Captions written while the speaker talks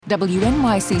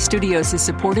WNYC Studios is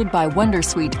supported by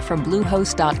Wondersuite from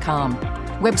Bluehost.com.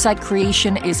 Website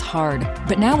creation is hard,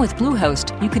 but now with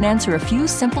Bluehost, you can answer a few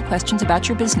simple questions about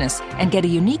your business and get a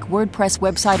unique WordPress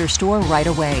website or store right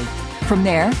away. From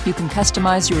there, you can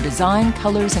customize your design,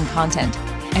 colors, and content.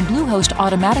 And Bluehost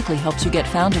automatically helps you get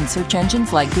found in search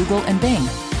engines like Google and Bing.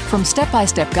 From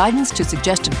step-by-step guidance to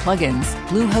suggested plugins,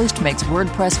 Bluehost makes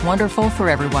WordPress wonderful for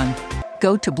everyone.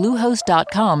 Go to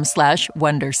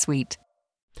bluehost.com/wondersuite.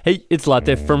 Hey, it's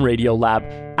Latif from Radiolab.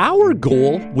 Our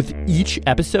goal with each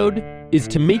episode is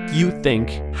to make you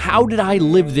think, how did I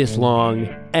live this long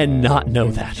and not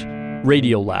know that?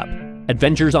 Radiolab,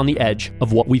 adventures on the edge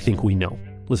of what we think we know.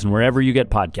 Listen wherever you get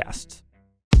podcasts.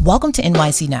 Welcome to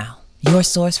NYC Now, your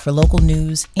source for local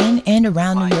news in and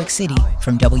around New York City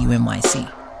from WNYC.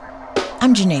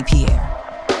 I'm Janae Pierre.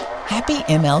 Happy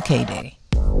MLK Day.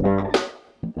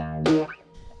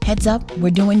 Heads up,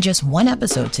 we're doing just one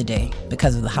episode today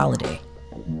because of the holiday.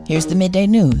 Here's the Midday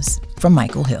News from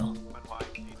Michael Hill.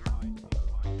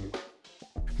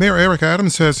 Mayor Eric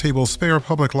Adams says he will spare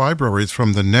public libraries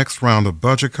from the next round of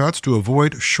budget cuts to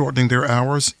avoid shortening their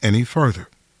hours any further.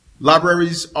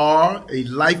 Libraries are a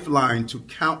lifeline to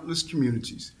countless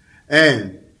communities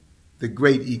and the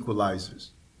great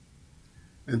equalizers.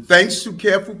 And thanks to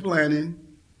careful planning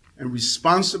and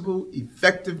responsible,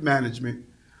 effective management,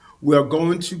 we are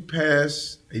going to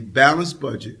pass a balanced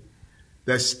budget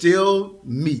that still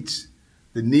meets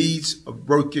the needs of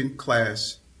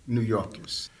working-class New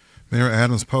Yorkers. Mayor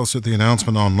Adams posted the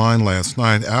announcement online last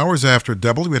night, hours after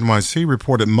WNYC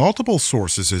reported multiple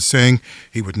sources as saying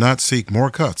he would not seek more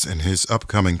cuts in his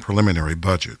upcoming preliminary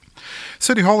budget.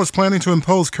 City Hall is planning to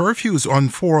impose curfews on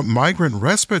 4 migrant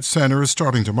respite centers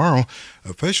starting tomorrow.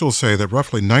 Officials say that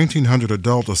roughly 1,900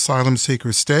 adult asylum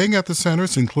seekers staying at the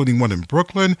centers, including one in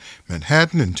Brooklyn,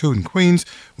 Manhattan, and 2 in Queens,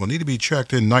 will need to be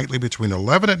checked in nightly between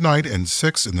 11 at night and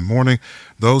 6 in the morning.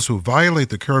 Those who violate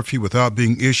the curfew without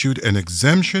being issued an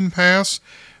exemption pass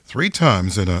 3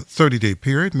 times in a 30-day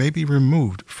period may be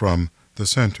removed from the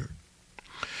center.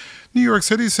 New York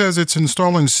City says it's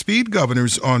installing speed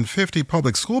governors on 50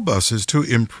 public school buses to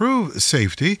improve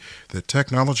safety. The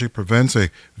technology prevents a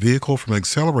vehicle from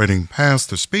accelerating past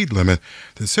the speed limit.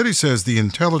 The city says the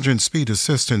Intelligent Speed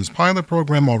Assistance pilot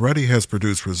program already has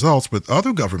produced results with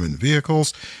other government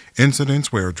vehicles.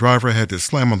 Incidents where a driver had to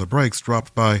slam on the brakes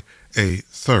dropped by a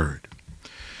third.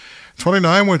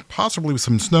 29 with possibly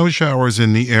some snow showers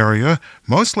in the area.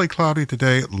 Mostly cloudy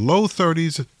today, low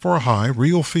 30s for a high.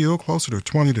 Real feel closer to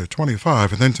 20 to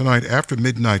 25. And then tonight after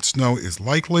midnight, snow is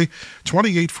likely.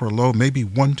 28 for a low, maybe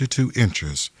 1 to 2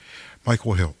 inches.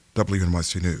 Michael Hill,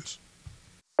 WNYC News.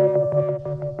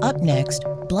 Up next,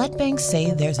 blood banks say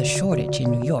there's a shortage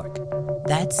in New York.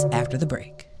 That's after the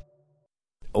break.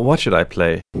 What should I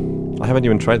play? I haven't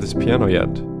even tried this piano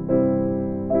yet.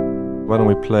 Why don't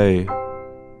we play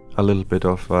a little bit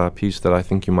of a piece that I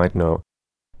think you might know?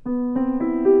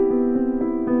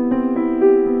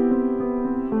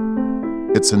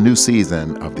 It's a new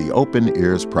season of the Open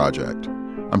Ears Project.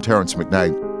 I'm Terrence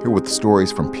McKnight, here with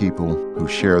stories from people who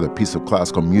share the piece of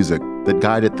classical music that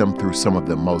guided them through some of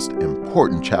the most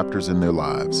important chapters in their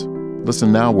lives.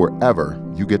 Listen now wherever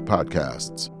you get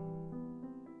podcasts.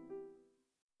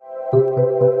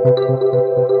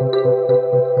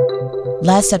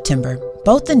 Last September,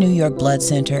 both the New York Blood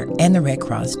Center and the Red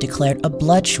Cross declared a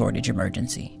blood shortage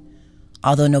emergency.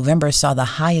 Although November saw the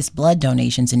highest blood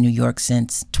donations in New York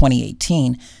since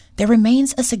 2018, there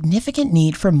remains a significant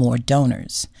need for more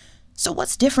donors. So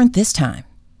what's different this time?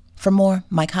 For more,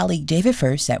 my colleague David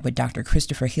Furst sat with Dr.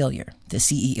 Christopher Hillyer, the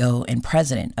CEO and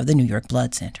president of the New York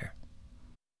Blood Center.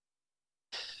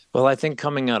 Well, I think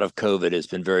coming out of COVID has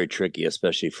been very tricky,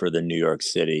 especially for the New York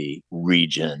City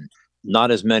region.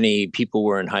 Not as many people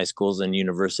were in high schools and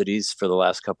universities for the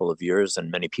last couple of years,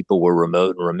 and many people were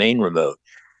remote and remain remote.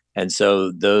 And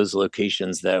so those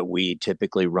locations that we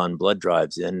typically run blood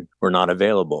drives in were not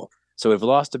available. So we've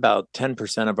lost about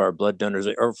 10% of our blood donors,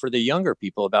 or for the younger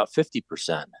people, about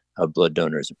 50% of blood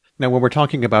donors. Now, when we're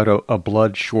talking about a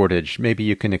blood shortage, maybe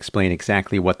you can explain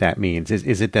exactly what that means.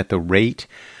 Is it that the rate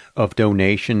of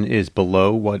donation is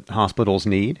below what hospitals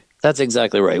need? That's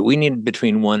exactly right. We need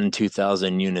between 1,000 and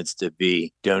 2,000 units to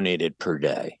be donated per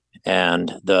day.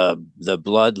 And the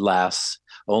blood lasts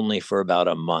only for about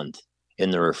a month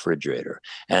in the refrigerator.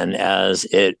 And as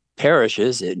it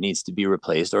perishes, it needs to be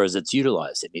replaced, or as it's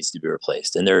utilized, it needs to be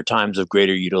replaced. And there are times of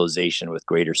greater utilization with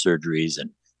greater surgeries and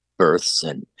births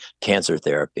and cancer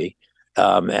therapy.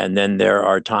 And then there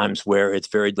are times where it's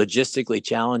very logistically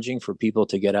challenging for people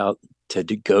to get out to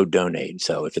go donate.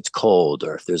 So if it's cold,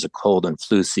 or if there's a cold and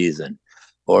flu season,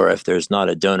 or if there's not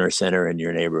a donor center in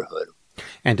your neighborhood.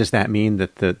 And does that mean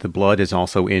that the blood is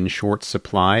also in short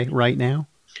supply right now?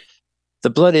 The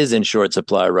blood is in short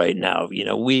supply right now. You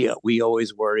know, we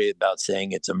always worry about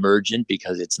saying it's emergent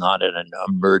because it's not at an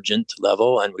emergent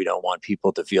level, and we don't want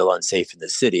people to feel unsafe in the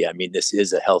city. I mean, this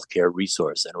is a healthcare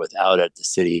resource, and without it, the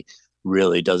city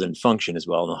really doesn't function as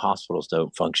well, and the hospitals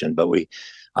don't function. But we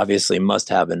obviously must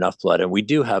have enough blood, and we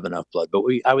do have enough blood, but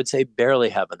I would say, barely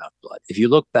have enough blood. If you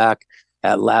look back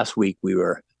at last week, we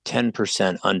were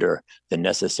 10% under the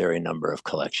necessary number of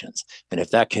collections. And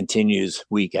if that continues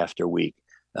week after week,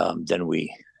 then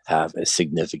we have a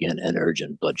significant and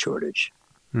urgent blood shortage.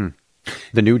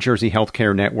 The New Jersey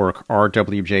healthcare network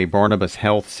RWJ Barnabas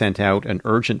Health sent out an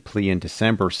urgent plea in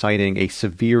December citing a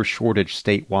severe shortage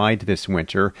statewide this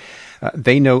winter.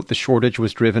 They note the shortage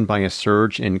was driven by a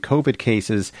surge in COVID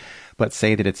cases, but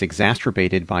say that it's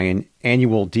exacerbated by an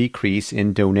annual decrease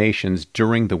in donations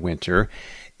during the winter.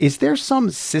 Is there some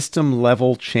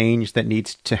system-level change that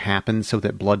needs to happen so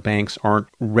that blood banks aren't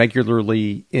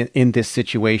regularly in this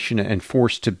situation and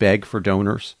forced to beg for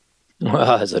donors?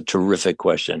 Well, that's a terrific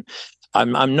question.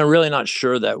 I'm really not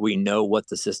sure that we know what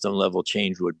the system-level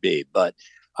change would be, but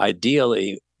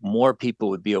ideally, more people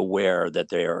would be aware that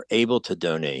they are able to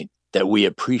donate, that we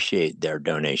appreciate their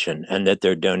donation, and that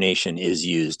their donation is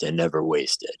used and never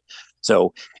wasted.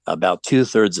 So about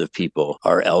 2/3 of people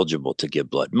are eligible to give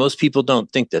blood. Most people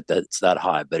don't think that that's that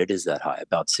high, but it is that high,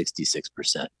 about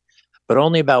 66%. But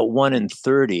only about 1 in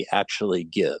 30 actually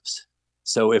gives.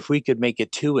 So if we could make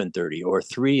it 2 in 30 or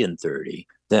 3 in 30,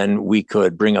 then we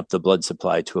could bring up the blood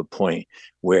supply to a point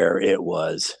where it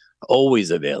was always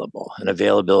available, and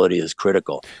availability is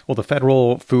critical. Well, the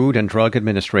Federal Food and Drug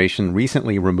Administration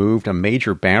recently removed a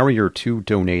major barrier to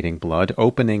donating blood,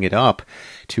 opening it up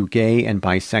to gay and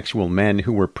bisexual men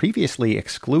who were previously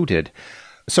excluded.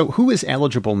 So who is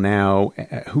eligible now?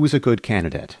 Who is a good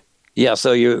candidate? Yeah,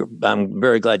 so I'm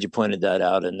very glad you pointed that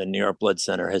out. And the New York Blood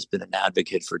Center has been an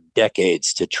advocate for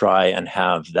decades to try and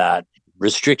have that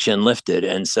restriction lifted.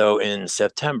 And so in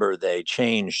September, they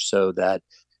changed so that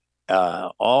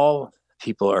all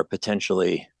people are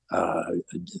potentially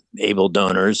able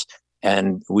donors,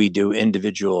 and we do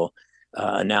individual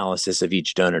analysis of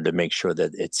each donor to make sure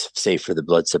that it's safe for the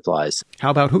blood supplies.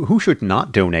 How about who should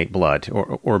not donate blood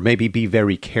or maybe be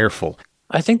very careful?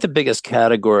 I think the biggest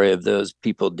category of those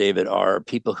people, David, are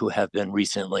people who have been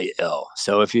recently ill.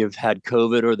 So if you've had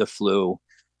COVID or the flu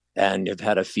and you've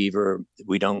had a fever,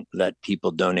 we don't let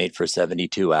people donate for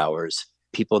 72 hours.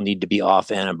 People need to be off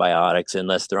antibiotics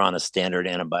unless they're on a standard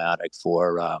antibiotic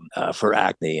for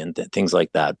acne and things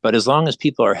like that. But as long as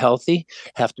people are healthy,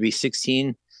 have to be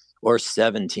 16 or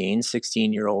 17,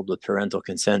 16-year-old with parental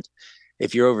consent.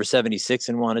 If you're over 76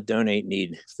 and want to donate,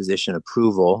 need physician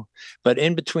approval. But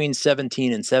in between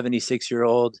 17 and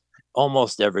 76-year-old,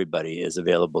 almost everybody is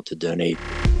available to donate.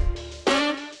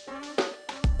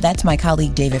 That's my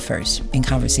colleague David Furst in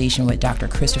conversation with Dr.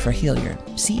 Christopher Hillyer,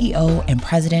 CEO and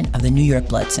president of the New York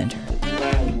Blood Center.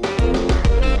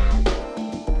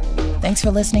 Thanks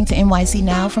for listening to NYC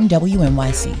Now from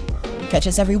WNYC. Catch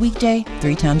us every weekday,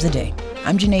 3 times a day.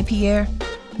 I'm Janae Pierre.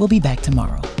 We'll be back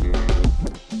tomorrow.